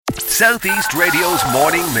Southeast Radio's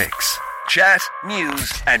morning mix. Chat,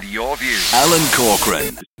 news and your views. Alan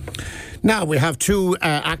Corcoran. Now, we have two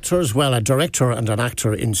actors, well, a director and an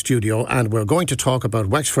actor in studio, and we're going to talk about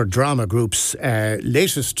Wexford Drama Group's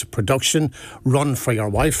latest production, Run for Your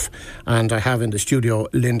Wife. And I have in the studio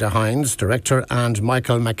Linda Hynes, director, and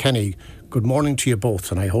Michael McKenny. Good morning to you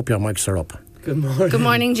both, and I hope your mics are up. Good morning. Good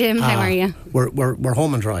morning, Jim. How are you? We're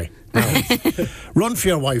home and dry. Run for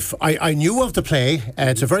Your Wife. I knew of the play.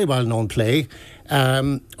 It's a very well-known play.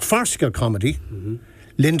 Farcical comedy. Mm-hmm.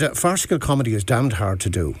 Linda, farcical comedy is damned hard to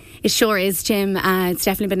do. It sure is, Jim. It's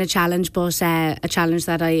definitely been a challenge, but a challenge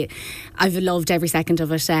that I've loved every second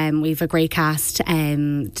of it. We've a great cast.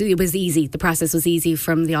 It was easy. The process was easy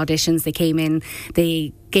from the auditions. They came in,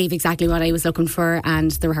 they gave exactly what I was looking for,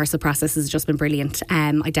 and the rehearsal process has just been brilliant.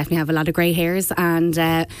 I definitely have a lot of grey hairs and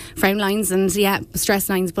frown lines and stress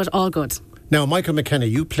lines, but all good. Now, Michael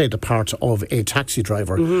McKenny, you played the part of a taxi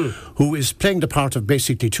driver who is playing the part of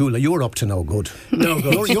basically Tula. You're up to no good. No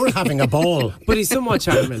good. You're having a ball. But he's somewhat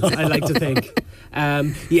charming, I like to think.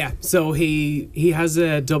 So he has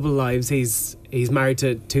double lives. He's married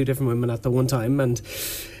to two different women at the one time, and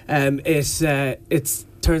it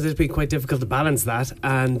turns out to be quite difficult to balance that,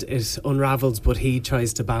 and it unravels, but he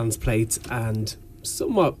tries to balance plates and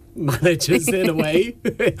somewhat manages in a way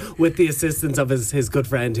with the assistance of his good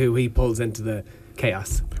friend who he pulls into the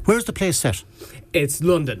chaos. Where's the place set? It's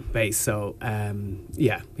London based, so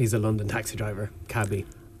he's a London taxi driver, cabbie.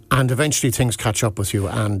 And eventually things catch up with you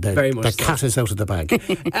and the cat is out of the bag.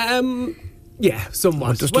 Yeah,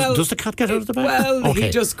 somewhat. Does the cat get out of the bag? Well, okay. He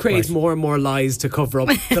just creates more and more lies to cover up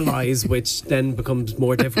the lies, which then becomes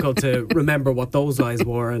more difficult to remember what those lies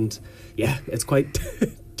were, and it's quite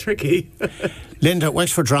tricky. Linda,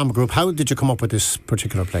 Wexford Drama Group, how did you come up with this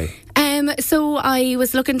particular play? So I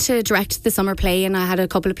was looking to direct the summer play, and I had a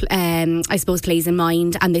couple of, plays in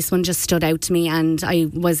mind, and this one just stood out to me, and I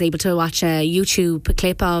was able to watch a YouTube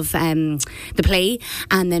clip of the play,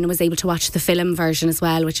 and then was able to watch the film version as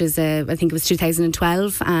well, which is, I think it was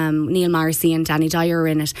 2012. Neil Morrissey and Danny Dyer were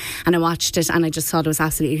in it, and I watched it, and I just thought it was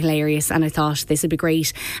absolutely hilarious, and I thought this would be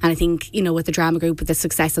great. And I think, with the drama group, with the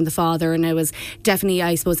success on The Father, and it was definitely,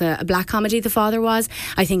 I suppose, a black comedy, The Father was.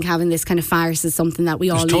 I think having this kind of farce is something that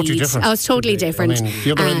we all need. Totally different. It's totally different. I mean,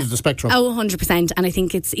 the other end of the spectrum. 100%. And I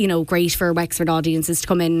think it's, great for Wexford audiences to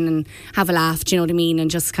come in and have a laugh, do you know what I mean?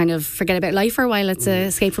 And just kind of forget about life for a while. It's an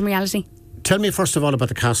escape from reality. Tell me first of all about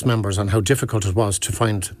the cast members and how difficult it was to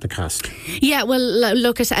find the cast. Yeah, well,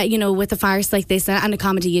 look at with a farce like this and a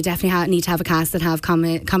comedy, you definitely need to have a cast that have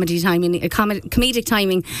comedic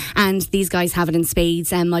timing, and these guys have it in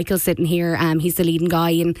spades. Michael's sitting here, he's the leading guy,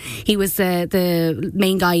 and he was the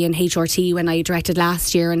main guy in HRT when I directed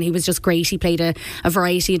last year, and he was just great. He played a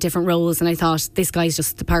variety of different roles, and I thought this guy's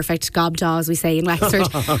just the perfect gobdaw, as we say in Wexford,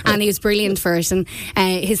 and he was brilliant for it. And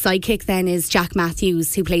his sidekick then is Jack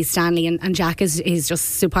Matthews, who plays Stanley, and Jack is just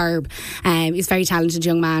superb. He's a very talented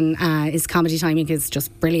young man. His comedy timing is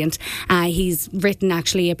just brilliant. He's written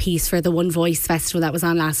actually a piece for the One Voice Festival that was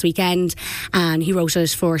on last weekend, and he wrote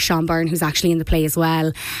it for Sean Byrne, who's actually in the play as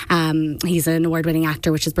well. He's an award-winning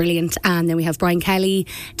actor, which is brilliant. And then we have Brian Kelly,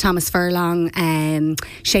 Thomas Furlong,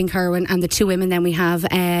 Shane Kerwin, and the two women then we have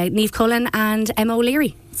Niamh Cullen and Emma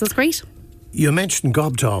O'Leary. So it's great. You mentioned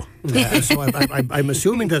gobdaw, so I'm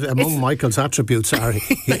assuming that among Michael's attributes are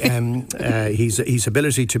his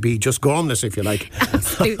ability to be just gormless, if you like.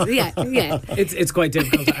 Absolutely, yeah. It's quite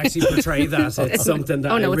difficult to actually portray that. It's something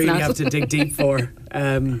that I really have to dig deep for.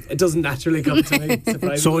 It doesn't naturally come to me,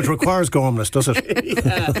 surprisingly. So it requires gormless, does it?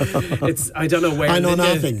 Yeah. I don't know where. I know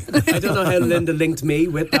nothing. I don't know how Linda linked me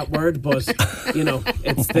with that word, but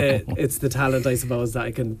it's the talent, I suppose, that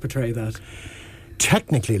I can portray that.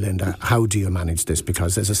 Technically, Linda, how do you manage this?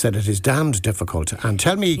 Because, as I said, it is damned difficult. And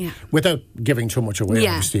tell me, without giving too much away,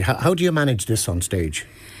 obviously, how do you manage this on stage?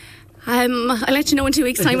 I'll let you know in 2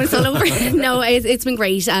 weeks' time when it's all over. No, it's been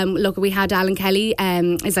great. Look, we had Alan Kelly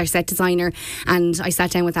as our set designer, and I sat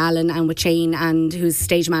down with Alan and with Shane, and who's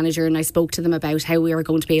stage manager, and I spoke to them about how we were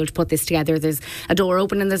going to be able to put this together. There's a door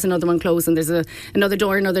open and there's another one closed, and there's another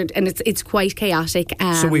door, and it's quite chaotic.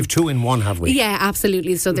 So we've two in one, have we? Yeah,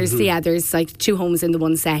 absolutely. So there's like two homes in the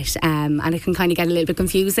one set, and it can kind of get a little bit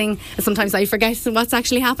confusing. Sometimes I forget what's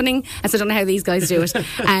actually happening, so I don't know how these guys do it.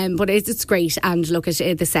 But it's great, and look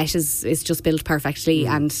at the set is just built perfectly,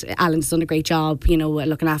 and Alan's done a great job,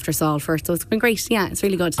 looking after us all for it. So it's been great. Yeah, it's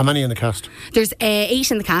really good. How many in the cast? There's 8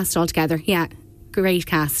 in the cast altogether. Yeah, great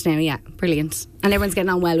cast now. Yeah, brilliant. And everyone's getting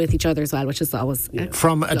on well with each other as well, which is always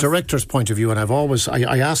from a director's point of view. And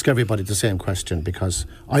I ask everybody the same question, because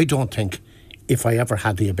I don't think if I ever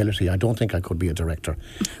had the ability, I don't think I could be a director,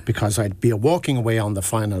 because I'd be walking away on the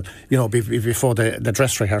final, before the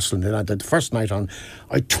dress rehearsal, and the first night on,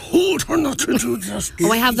 I told her not to do this.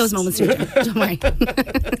 I have those moments too. Don't worry.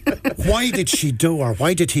 Why did she do, or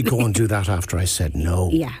why did he go and do that after I said no?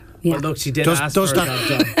 Yeah. Well, look, she did ask for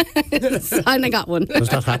that job. And I got one. Does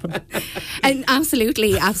that happen? And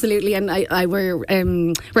absolutely. And I were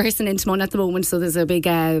rehearsing in Timon at the moment, so there's a big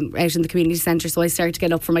out in the community centre, so I start to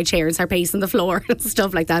get up from my chair and start pacing the floor and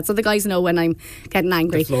stuff like that, so the guys know when I'm getting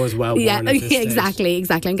angry. The floor's well worn at this stage. Exactly,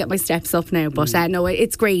 and get my steps up now, but no,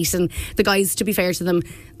 it's great, and the guys, to be fair to them,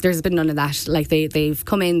 there's been none of that. Like, they've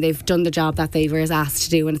come in, they've done the job that they were asked to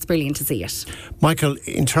do, and it's brilliant to see it. Michael,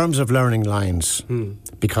 in terms of learning lines,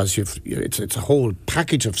 because it's a whole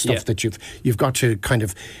package of stuff that you've got to kind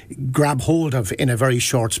of grab hold of in a very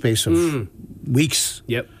short space of weeks.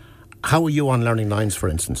 Yep. How are you on learning lines, for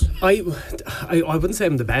instance? I wouldn't say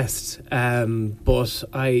I'm the best, but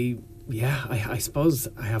I suppose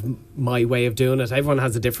I have my way of doing it. Everyone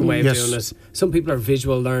has a different way of doing it. Some people are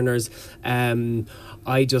visual learners.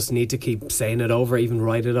 I just need to keep saying it over, even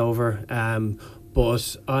write it over.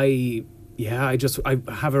 But I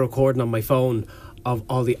have a recording on my phone of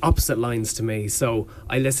all the opposite lines to me, so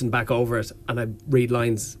I listen back over it and I read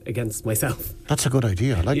lines against myself. That's a good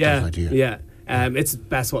idea. I like that idea. Yeah, it's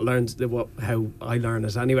best how I learn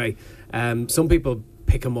it anyway. Some people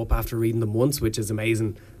pick them up after reading them once, which is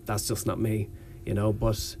amazing. That's just not me,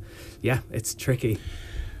 but yeah, it's tricky.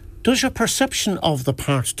 Does your perception of the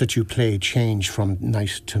part that you play change from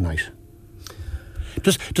night to night?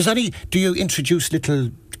 Do you introduce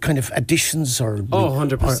little kind of additions or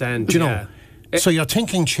 100%, do you know? So your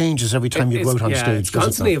thinking changes every time you go out on stage. It's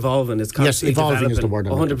constantly evolving. It's constantly evolving developing. is the word.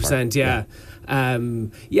 100%. Yeah.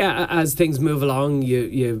 As things move along,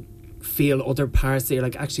 you feel other parts that you're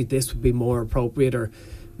like, actually, this would be more appropriate, or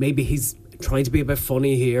maybe he's trying to be a bit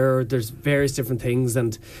funny here. Or there's various different things,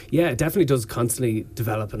 and it definitely does constantly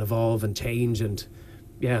develop and evolve and change, and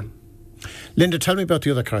yeah. Linda, tell me about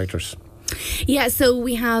the other characters. Yeah, so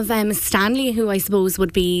we have Stanley, who I suppose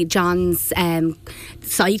would be John's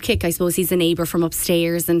sidekick. I suppose he's a neighbour from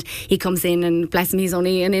upstairs, and he comes in, and bless him, he's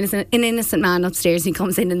only an innocent man upstairs. He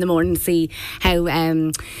comes in the morning to see how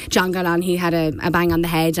John got on. He had a bang on the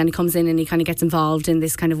head, and he comes in and he kind of gets involved in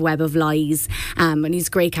this kind of web of lies, and he's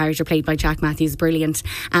a great character played by Jack Matthews, brilliant.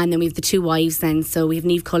 And then we have the two wives then, so we have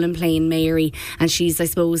Niamh Cullen playing Mary, and she's, I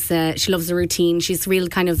suppose, she loves the routine. She's real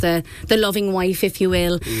kind of the loving wife, if you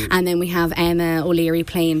will. And then we have Emma O'Leary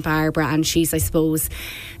playing Barbara, and she's, I suppose,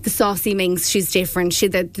 the saucy minx. She's different.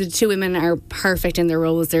 The two women are perfect in their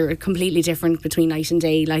roles. They're completely different between night and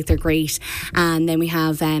day. Like, they're great. And then we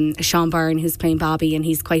have Sean Byrne, who's playing Bobby, and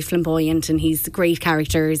he's quite flamboyant, and he's a great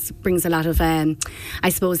character. He brings a lot of I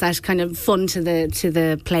suppose that kind of fun to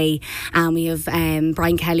the play. And we have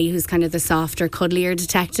Brian Kelly, who's kind of the softer, cuddlier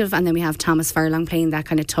detective, and then we have Thomas Furlong playing that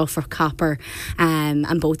kind of tougher copper,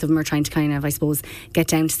 and both of them are trying to kind of, I suppose, get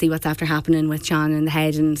down to see what's after happening with John in the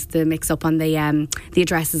head and the mix up on the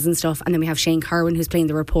addresses and stuff. And then we have Shane Kerwin, who's playing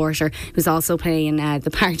the reporter, who's also playing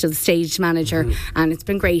the part of the stage manager. And it's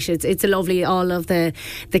been great. It's a lovely, all of the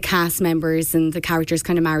cast members and the characters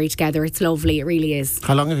kind of married together. It's lovely, it really is.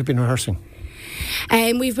 How long have you been rehearsing?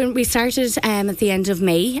 We started at the end of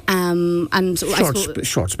May, and short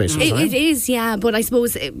space of time. It is, yeah. But I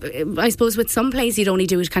suppose with some plays you'd only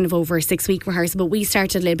do it kind of over a 6-week rehearsal. But we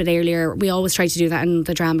started a little bit earlier. We always try to do that in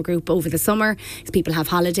the drama group over the summer, because people have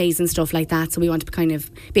holidays and stuff like that. So we want to kind of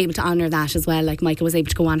be able to honour that as well. Like, Michael was able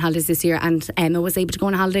to go on holidays this year, and Emma was able to go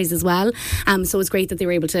on holidays as well. So it's great that they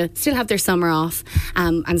were able to still have their summer off,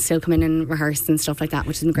 and still come in and rehearse and stuff like that,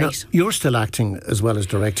 which has been great. Now, you're still acting as well as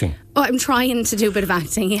directing. Oh, I'm trying to do a bit of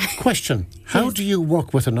acting, yeah. Question: how do you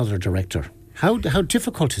work with another director? How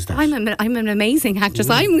difficult is that? I'm an amazing actress.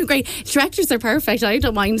 I'm great. Directors are perfect. I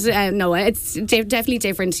don't mind. No, it's definitely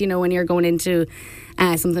different, when you're going into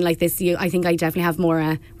something like this. I think I definitely have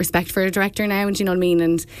more respect for a director now, and do you know what I mean?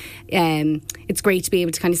 And it's great to be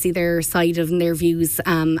able to kind of see their side of and their views,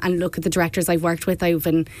 and look at the directors I've worked with. I've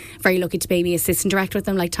been very lucky to be assistant direct with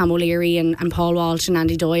them, like Tom O'Leary and Paul Walsh and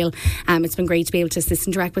Andy Doyle. It's been great to be able to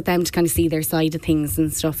assistant direct with them, to kind of see their side of things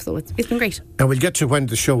and stuff. So it's been great. And we'll get to when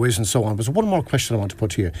the show is and so on. But one more question I want to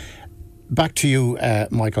put to you. Back to you,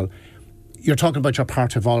 Michael. You're talking about your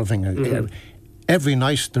part evolving. Every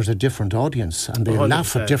night there's a different audience, and they 100%.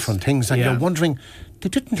 Laugh at different things, and you're wondering, they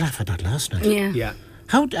didn't laugh at that last night. Yeah.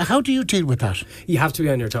 How do you deal with that? You have to be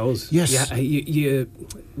on your toes. Yes. Yeah, you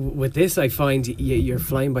with this, I find you're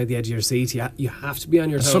flying by the edge of your seat. You have to be on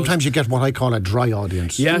your toes. Sometimes you get what I call a dry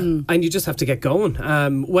audience. Yeah, and you just have to get going.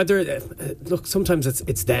 Look, sometimes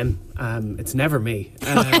it's them. It's never me.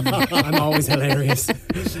 I'm always hilarious.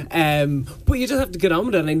 But you just have to get on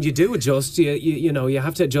with it, and you do adjust. You know, you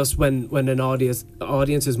have to adjust when an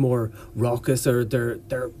audience is more raucous, or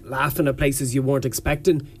they're laughing at places you weren't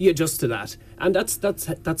expecting. You adjust to that, and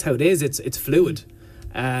that's how it is. It's fluid.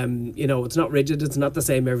 You know, it's not rigid, it's not the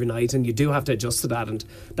same every night, and you do have to adjust to that, and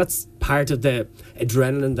that's part of the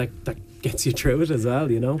adrenaline that gets you through it as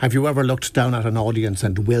well, you know. Have you ever looked down at an audience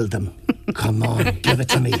and willed them, come on, give it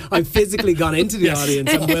to me? I've physically gone into the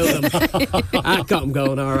audience and willed them. I got them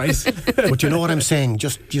going, all right. But you know what I'm saying?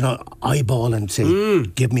 Just, you know, eyeball and say,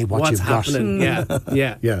 give me what's you've happening? got.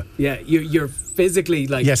 Yeah. You're physically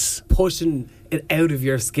pushing it out of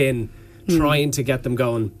your skin, trying to get them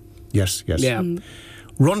going. Yes. Yeah.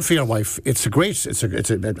 Run for Your Wife. I'm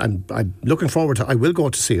looking forward to. I will go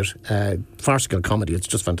to see it. Farcical comedy. It's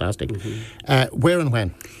just fantastic. Where and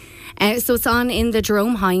when? So it's on in the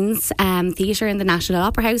Jerome Hynes Theatre in the National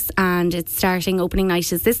Opera House, and it's starting, opening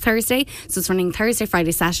night is this Thursday, so it's running Thursday,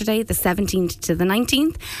 Friday, Saturday, the 17th to the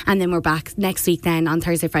 19th, and then we're back next week then on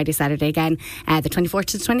Thursday, Friday, Saturday again, the 24th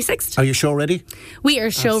to the 26th. Are you show ready? We are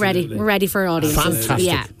show ready. We're ready for our audience. Fantastic.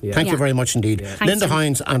 Yeah. Thank you very much indeed. Yeah. Linda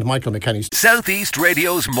Hynes and Michael McKenny. South East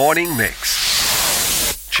Radio's morning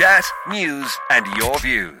mix. Chat, news and your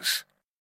views.